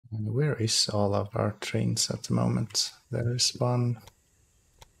Where is all of our trains at the moment? There is one.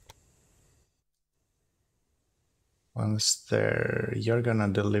 Once there, you're gonna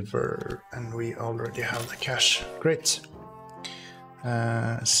deliver, and we already have the cash. Great.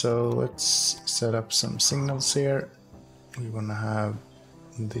 So let's set up some signals here. We wanna have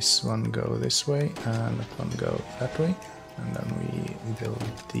this one go this way and that one go that way, and then we build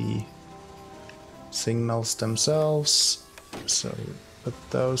the signals themselves. So put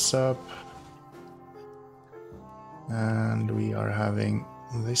those up, and we are having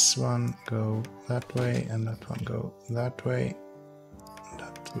this one go that way and that one go that way.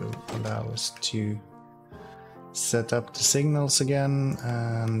 That will allow us to set up the signals again,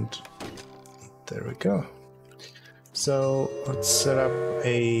 and there we go. So let's set up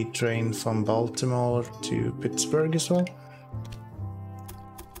a train from Baltimore to Pittsburgh as well.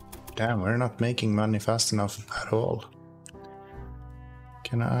 Damn, we're not making money fast enough at all.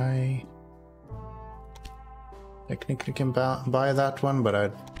 Can I... Technically can buy that one, but I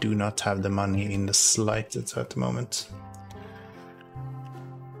do not have the money in the slightest at the moment.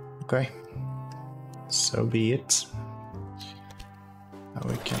 Okay, so be it. Now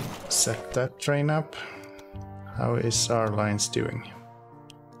we can set that train up. How is our lines doing?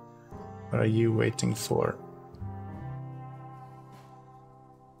 What are you waiting for?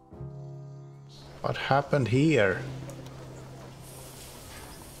 What happened here?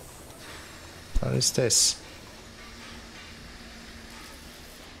 What is this?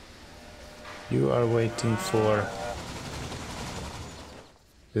 You are waiting for...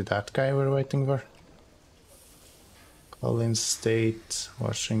 Is that guy we're waiting for? Collins State,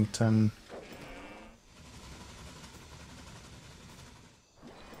 Washington.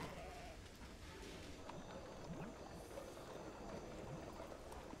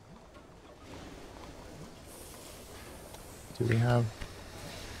 Do we have...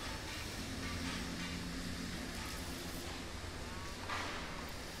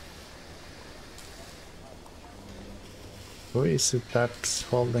 Who is it that's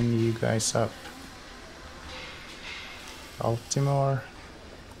holding you guys up? Baltimore.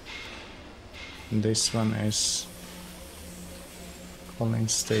 And this one is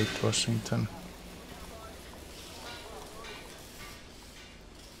Collins State, Washington.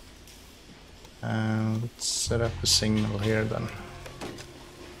 Let's set up a signal here then.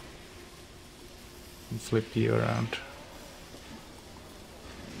 And flip you around.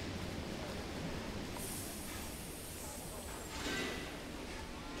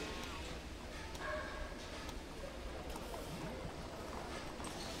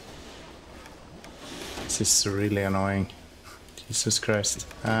 This is really annoying. Jesus Christ.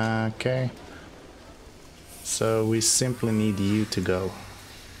 Okay. So we simply need you to go.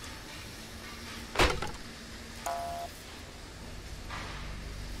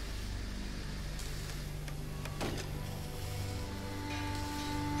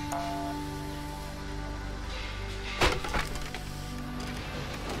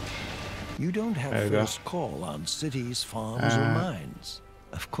 You don't have first call on cities, farms, or mines.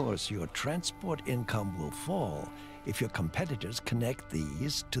 Of course, your transport income will fall if your competitors connect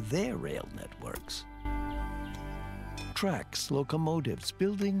these to their rail networks. Tracks, locomotives,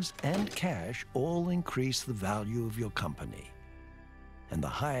 buildings, and cash all increase the value of your company. And the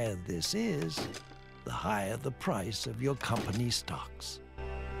higher this is, the higher the price of your company stocks.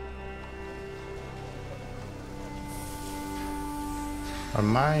 Are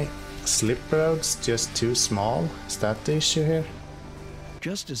my slip roads just too small? Is that the issue here?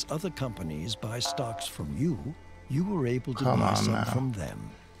 Just as other companies buy stocks from you, you were able to buy some from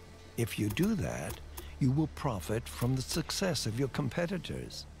them. If you do that, you will profit from the success of your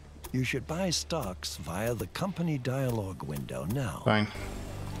competitors. You should buy stocks via the company dialog window now. Fine.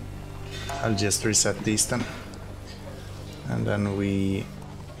 I'll just reset these then. And then we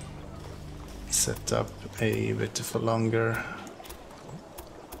set up a bit of a longer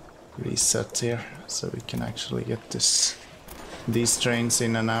reset here, so we can actually get these trains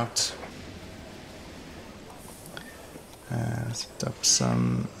in and out. Set up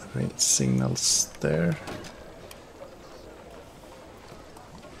some rail signals there.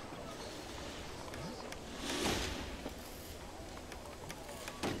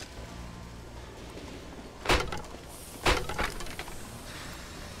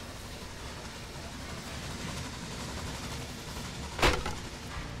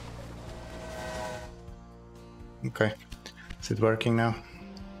 Okay, is it working now?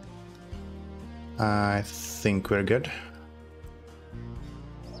 I think we're good.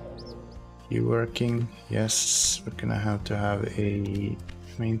 You working? Yes, we're gonna have to have a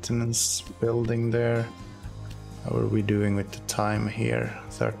maintenance building there. How are we doing with the time here?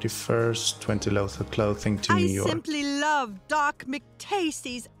 31st, 20 loads of clothing to New York. I simply love Doc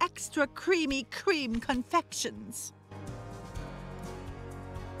McTasty's extra creamy cream confections.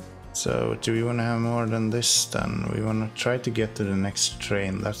 So, do we want to have more than this then? We want to try to get to the next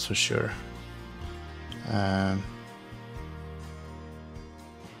train, that's for sure.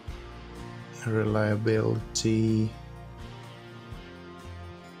 Reliability.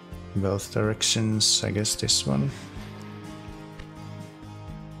 Both directions, I guess this one.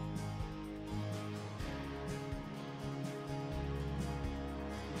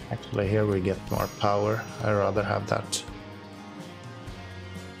 Actually, here we get more power. I'd rather have that.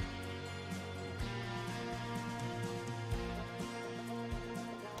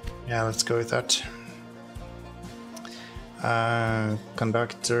 Yeah, let's go with that.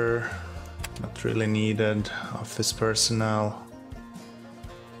 Conductor, not really needed. Office personnel.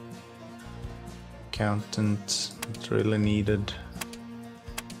 Accountant, not really needed.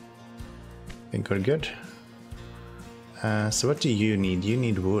 I think we're good. So what do you need? You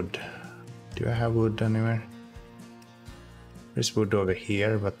need wood. Do I have wood anywhere? There's wood over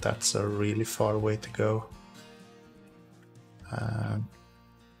here, but that's a really far way to go.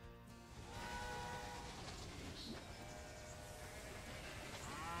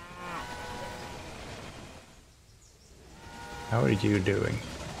 How are you doing?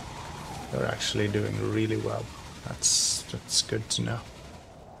 You're actually doing really well. That's good to know.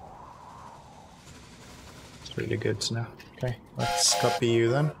 It's really good to know. Okay, let's copy you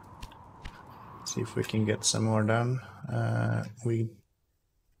then. See if we can get some more done. We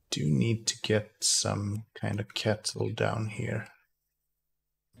do need to get some kind of kettle down here.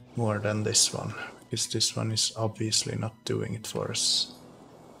 More than this one, because this one is obviously not doing it for us.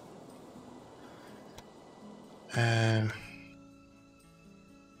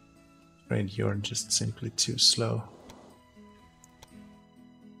 Afraid you're just simply too slow.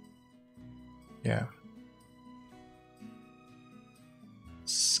 Yeah.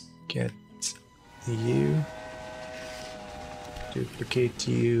 Let's get you. Duplicate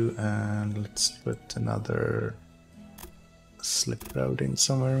you, and let's put another slip road in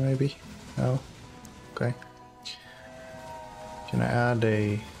somewhere maybe. No? Okay. Can I add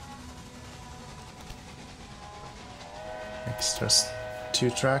a extra 2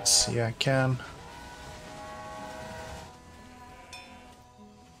 tracks? Yeah, I can.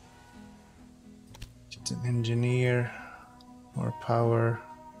 Get an engineer, more power.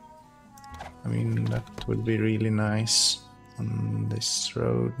 I mean, that would be really nice on this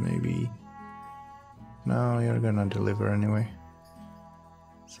road, maybe. No, you're gonna deliver anyway,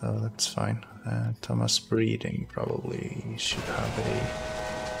 so that's fine. Thomas Breeding probably should have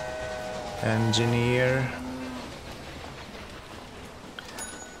a engineer.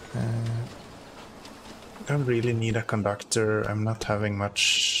 I don't really need a conductor. I'm not having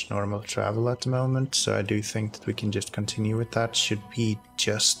much normal travel at the moment, so I do think that we can just continue with that. Should be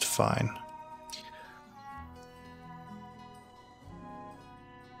just fine.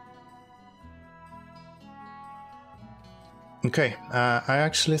 Okay, I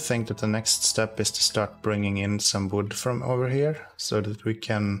actually think that the next step is to start bringing in some wood from over here, so that we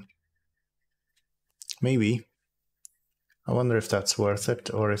can... Maybe. I wonder if that's worth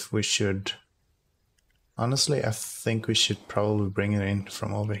it, or if we should... Honestly, I think we should probably bring it in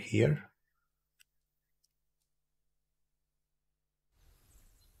from over here.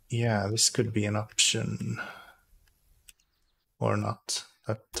 Yeah, this could be an option. Or not.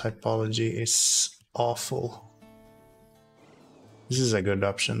 That typology is awful. This is a good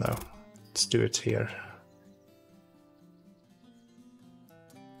option though. Let's do it here.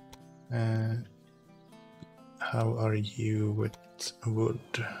 How are you with wood?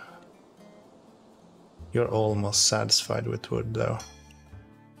 You're almost satisfied with wood though.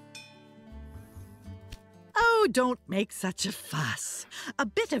 Oh, don't make such a fuss. A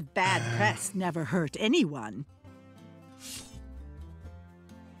bit of bad press never hurt anyone.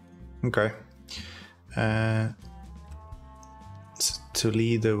 Okay.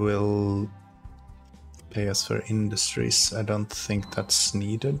 Toledo will pay us for industries. I don't think that's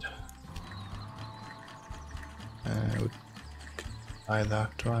needed. We could buy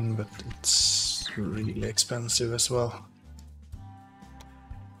that one, but it's really expensive as well.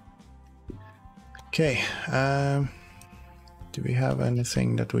 Okay, do we have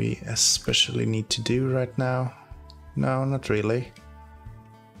anything that we especially need to do right now? No, not really.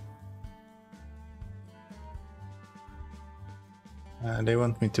 They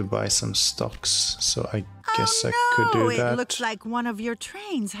want me to buy some stocks, so I guess I could do that. It looks like one of your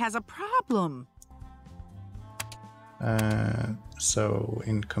trains has a problem. So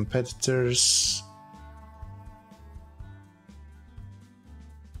in competitors,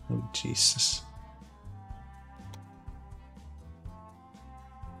 Oh, Jesus.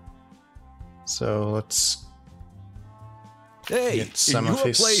 So let's get some of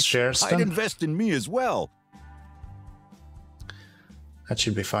his shares I'd then. invest in me as well. That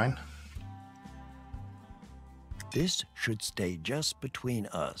should be fine. This should stay just between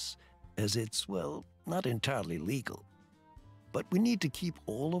us, as it's, well, not entirely legal. But we need to keep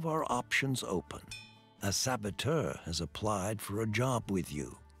all of our options open. A saboteur has applied for a job with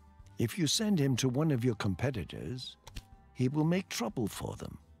you. If you send him to one of your competitors, he will make trouble for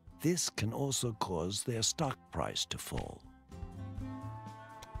them. This can also cause their stock price to fall.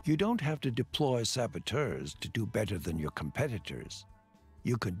 You don't have to deploy saboteurs to do better than your competitors.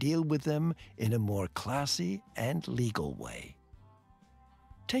 You can deal with them in a more classy and legal way.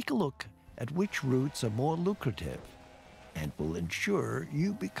 Take a look at which routes are more lucrative and will ensure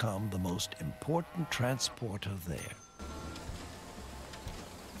you become the most important transporter there.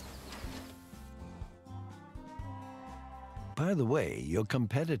 By the way, your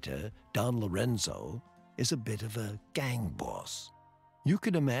competitor, Don Lorenzo, is a bit of a gang boss. You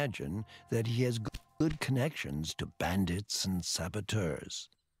can imagine that he has good connections to bandits and saboteurs,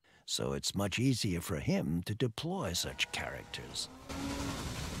 so it's much easier for him to deploy such characters.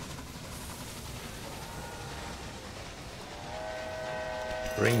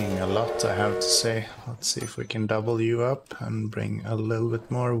 Bringing a lot, I have to say. Let's see if we can double you up and bring a little bit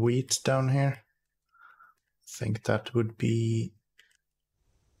more wheat down here. I think that would be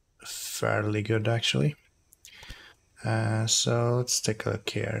fairly good, actually. So let's take a look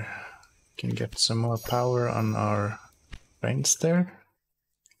here. We can get some more power on our trains there.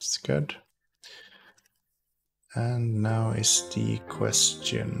 It's good. And now is the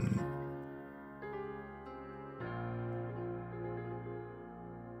question.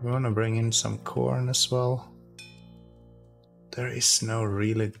 We want to bring in some corn as well. There is no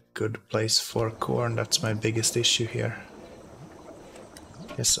really good place for corn. That's my biggest issue here.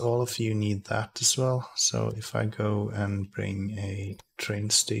 Guess all of you need that as well. So if I go and bring a train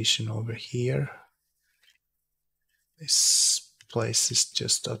station over here. This place is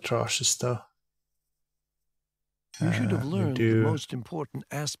just atrocious though. You should have learned the most important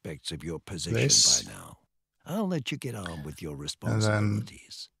aspects of your position by now. I'll let you get on with your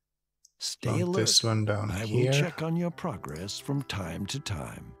responsibilities. Stay alert. This one down I here. will check on your progress from time to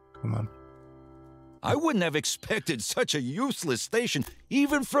time. Come on. I wouldn't have expected such a useless station,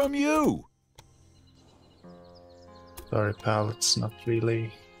 even from you. Sorry, pal, it's not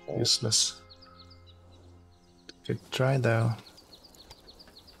really useless. Good try, though.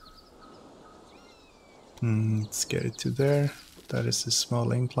 Let's get it to there. That is a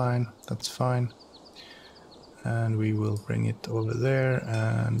small incline, that's fine. And we will bring it over there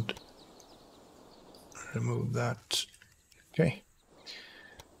and remove that. Okay.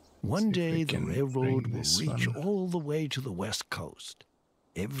 One day the railroad will reach all the way to the West Coast.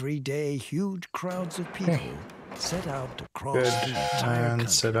 Every day, huge crowds of people set out to cross the entire country.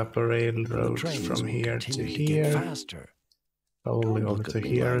 Set up a railroad from here to here. Faster. Probably over to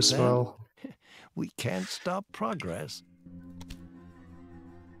here as well. We can't stop progress.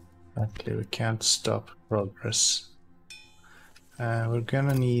 Actually, we can't stop progress. We're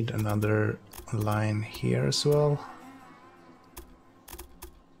gonna need another line here as well.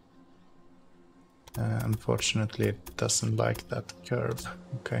 Unfortunately, it doesn't like that curve.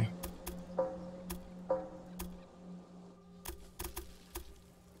 Okay.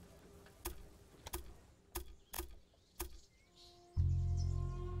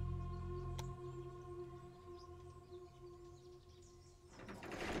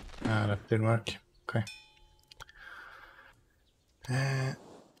 That didn't work. Okay.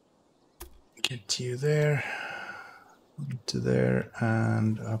 Get you there, to there,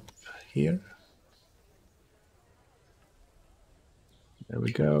 and up here. There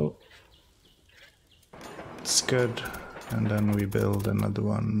we go. It's good. And then we build another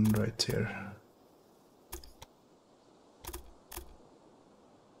one right here.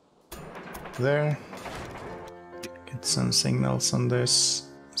 There. Get some signals on this.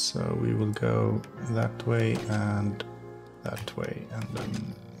 So we will go that way and that way. And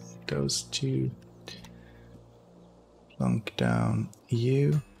then those two. Plunk down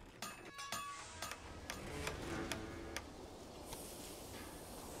you.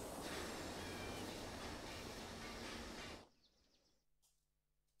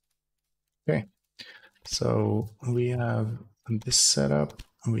 Okay, so we have this setup.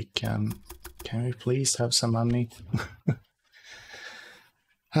 We can we please have some money?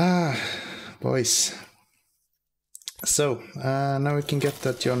 Boys. So now we can get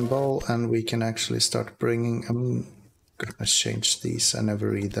that John Ball and we can actually start bringing, I'm gonna change these. I never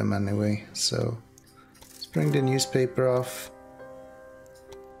read them anyway. So let's bring the newspaper off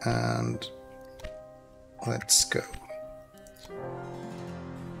and let's go.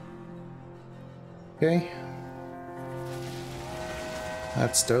 Okay.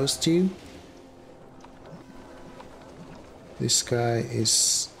 That's those two. This guy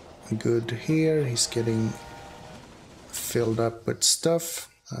is good here. He's getting filled up with stuff.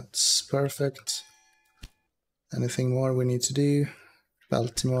 That's perfect. Anything more we need to do?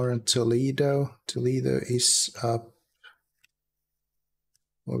 Baltimore and Toledo. Toledo is up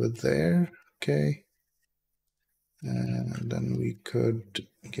over there. Okay. And then we could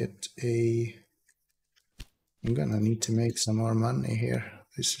get a... I'm gonna need to make some more money here.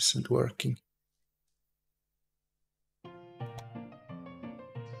 This isn't working.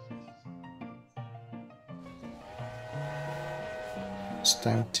 It's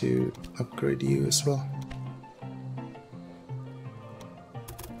time to upgrade you as well.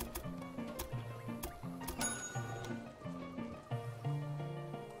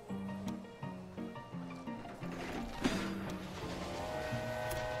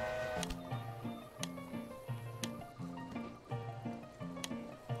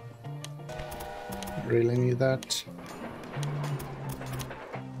 Really need that.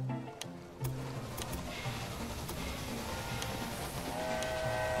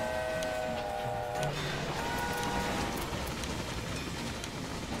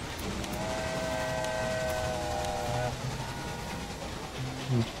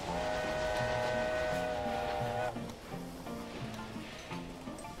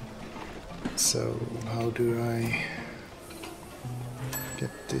 So how do I get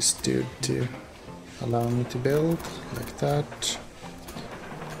this dude to allow me to build like that?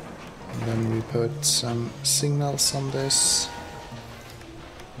 And then we put some signals on this.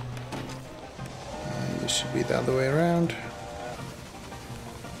 It should be the other way around.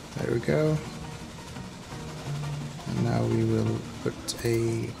 There we go. And now we will put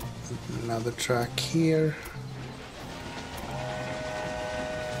another track here.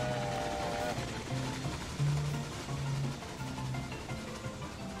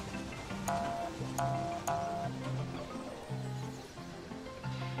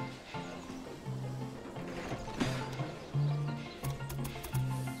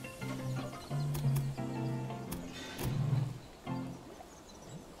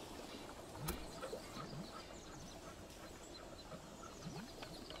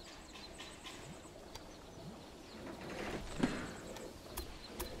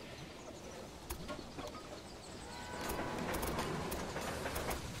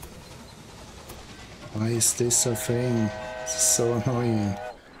 Why is this a thing? It's so annoying.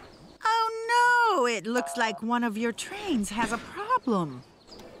 Oh no! It looks like one of your trains has a problem.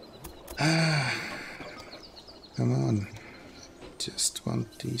 Come on. Just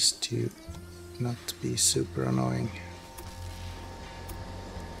want these to not be super annoying.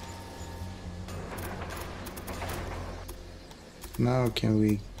 Now can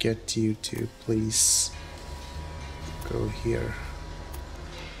we get you to please go here?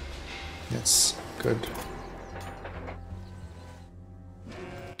 Yes, good.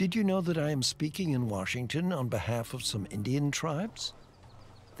 Did you know that I am speaking in Washington on behalf of some Indian tribes?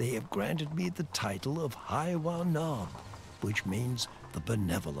 They have granted me the title of Haiwa Nob, which means the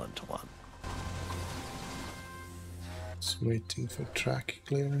benevolent one. Just waiting for track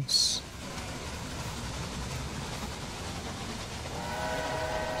clearance.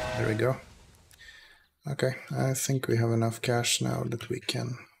 There we go. Okay, I think we have enough cash now that we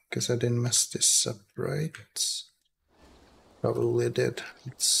can, because I didn't mess this up, right? Probably did.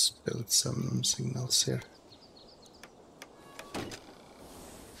 Let's build some signals here.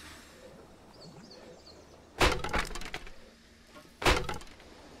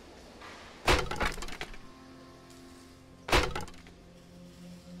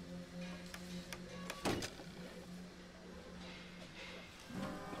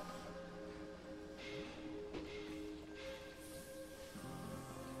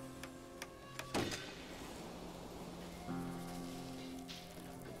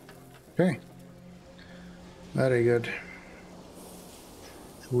 Okay, very good.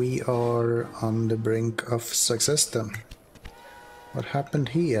 We are on the brink of success then. What happened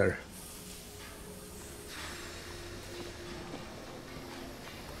here?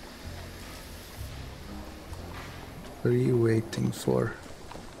 What are you waiting for?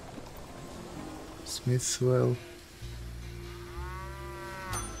 Smithwell.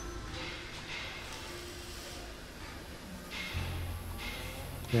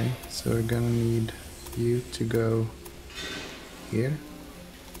 Okay, so we're gonna need you to go here.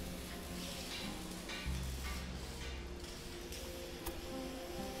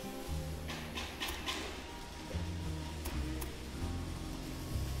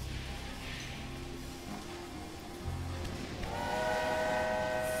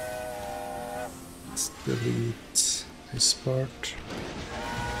 delete this part.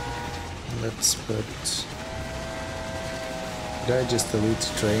 Let's put... Did I just delete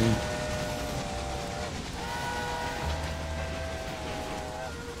the train?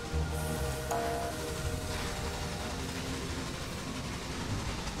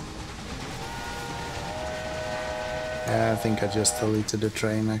 Yeah, I think I just deleted the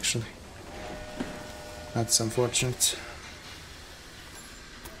train actually. That's unfortunate.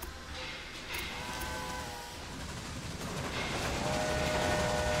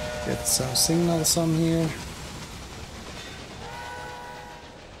 Get some signals on here.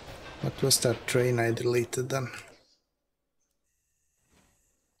 What was that train I deleted then?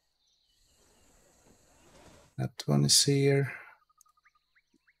 That one is here.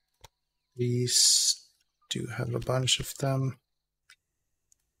 These do have a bunch of them.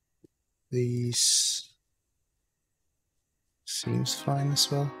 These seems fine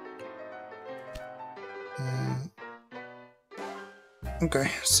as well.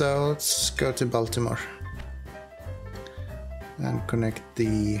 Okay, so let's go to Baltimore and connect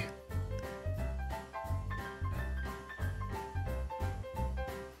the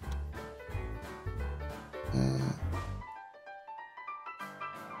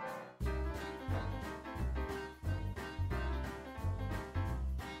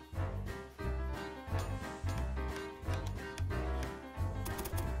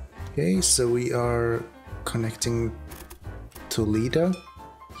okay, so we are connecting Toledo,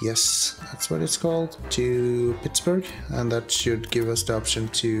 yes, that's what it's called, to Pittsburgh, and that should give us the option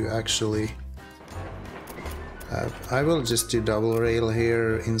to actually I will just do double rail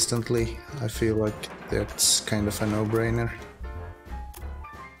here instantly. I feel like that's kind of a no-brainer.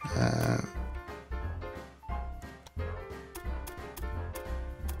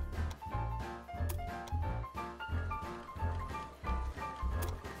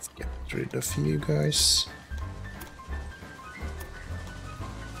 Let's get rid of you guys.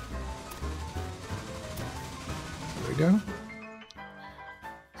 There we go.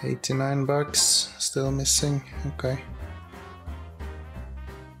 89 bucks, still missing, okay.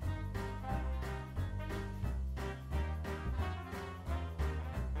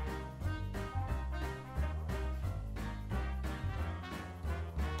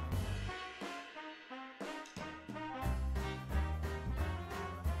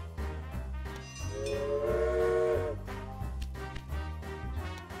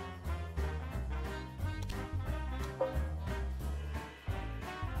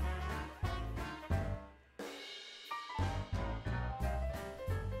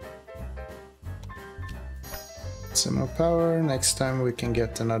 Some more power, next time we can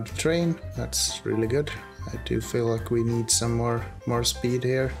get another train, that's really good. I do feel like we need some more speed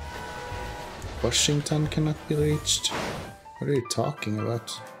here. Washington cannot be reached. What are you talking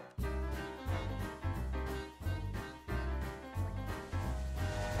about?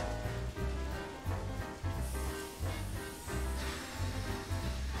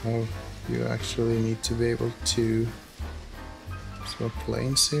 Oh, you actually need to be able to swap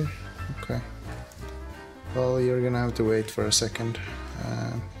lanes here? Okay. Well, you're gonna have to wait for a second.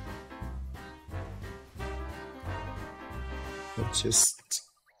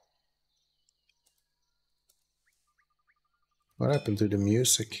 What happened to the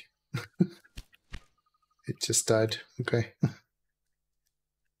music? It just died. Okay.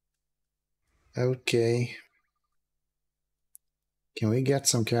 Okay. Can we get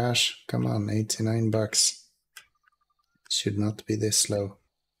some cash? Come on, 89 bucks. It should not be this low.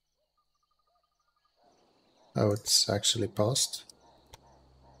 Oh, it's actually paused.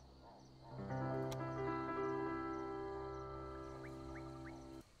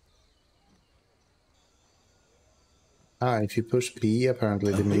 Ah, if you push B,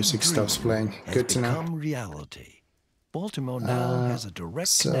 apparently the music stops playing. Good to know. Reality. Baltimore now has a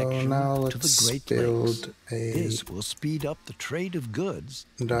direct connection to the Great build Lakes. A this will speed up the trade of goods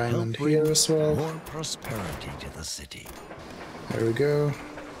diamond and help bring here as well. More prosperity to the city. There we go.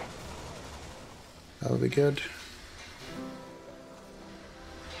 That'll be good.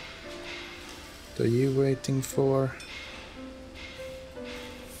 What are you waiting for?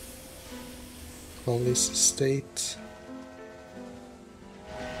 Police estate.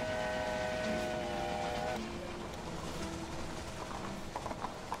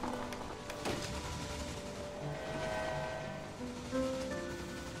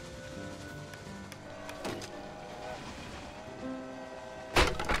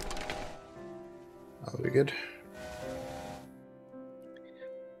 That'll be good.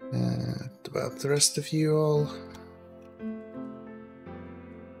 What about the rest of you all?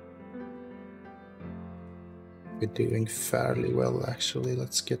 We're doing fairly well actually.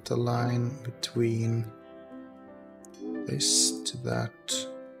 Let's get a line between this to that,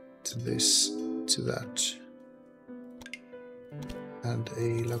 to this, to that. Add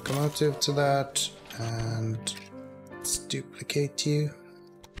a locomotive to that, and let's duplicate you.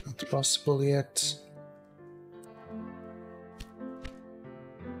 Not possible yet.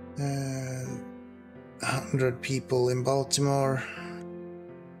 And 100 people in Baltimore.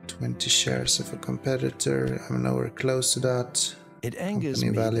 20 shares of a competitor. I'm nowhere close to that. It angers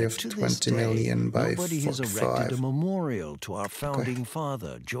Company me value that of to 20 this day, million by nobody has erected 45. a memorial to our founding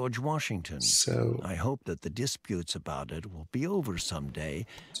father, George Washington. So I hope that the disputes about it will be over someday,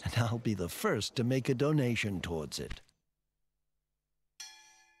 and I'll be the first to make a donation towards it.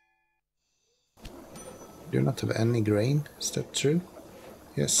 do not have any grain. Is that true?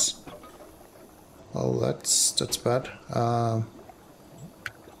 Yes. Well, that's bad. I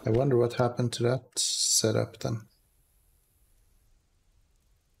wonder what happened to that setup then.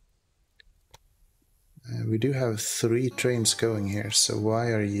 We do have 3 trains going here, so why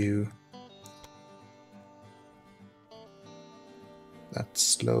are you that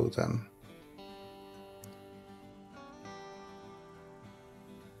slow then?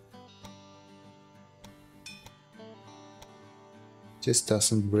 Just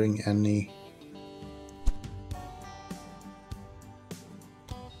doesn't bring any.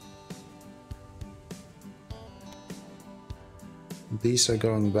 These are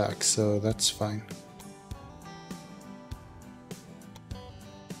going back, so that's fine.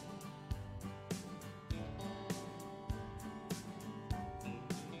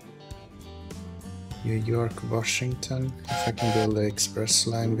 New York, Washington. If I can build an express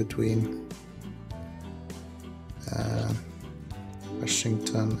line between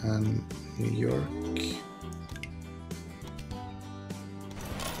Washington and New York.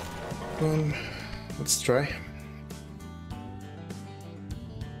 Well, let's try.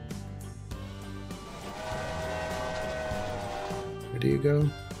 Where do you go?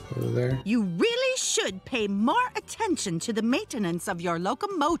 Over there? You really should pay more attention to the maintenance of your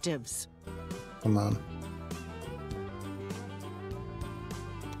locomotives. Come on.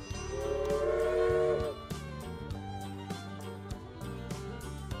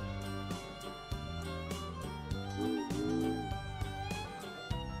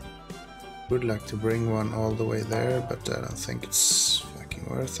 Would like to bring one all the way there, but I don't think it's fucking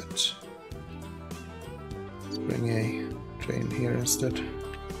worth it. Let's bring a train here instead.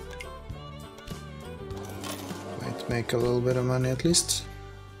 Might make a little bit of money at least.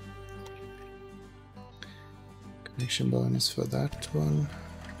 Connection bonus for that one.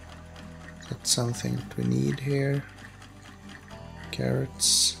 That's something that we need here.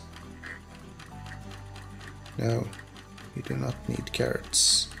 Carrots. No, we do not need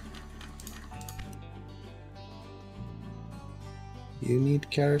carrots. You need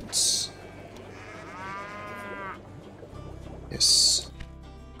carrots? Yes.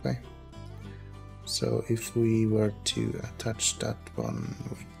 Okay. So if we were to attach that one,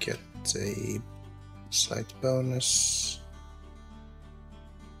 we get a slight bonus.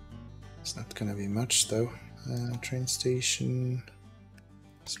 It's not gonna be much though. Train station,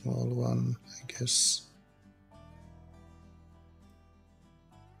 small one, I guess.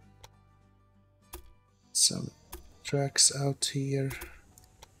 Some tracks out here.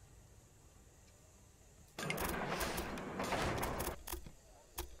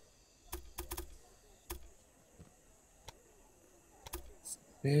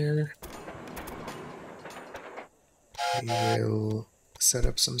 There. We will set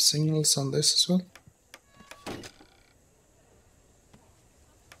up some signals on this as well.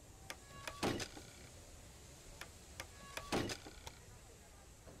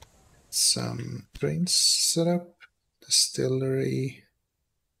 Some trains set up. Distillery.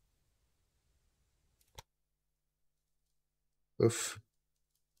 Oof.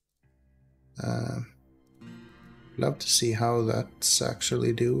 Love to see how that's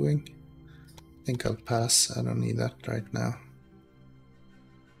actually doing. I think I'll pass. I don't need that right now.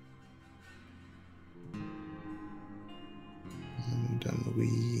 And then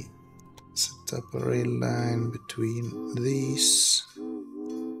we set up a rail line between these.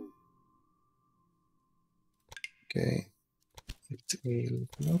 Okay, put a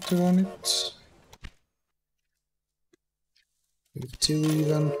motor on it. With 2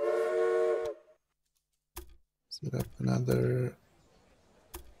 even. Set up another.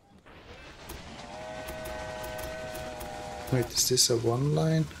 Wait, is this a 1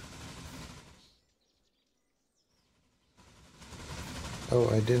 line? Oh,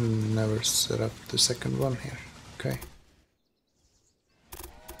 I didn't never set up the second one here. Okay.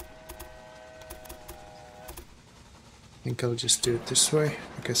 think I'll just do it this way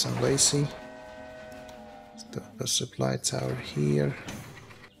because I'm lazy. Stop a supply tower here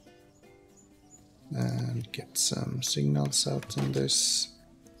and get some signals out on this.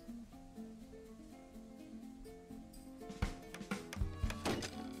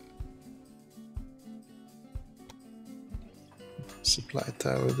 Supply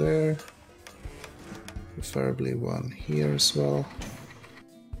tower there, preferably one here as well.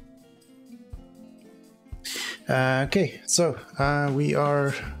 Okay, so we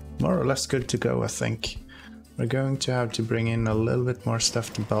are more or less good to go, I think. We're going to have to bring in a little bit more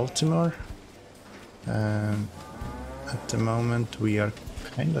stuff to Baltimore. At the moment we are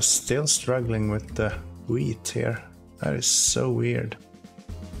kind of still struggling with the wheat here. That is so weird.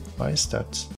 Why is that?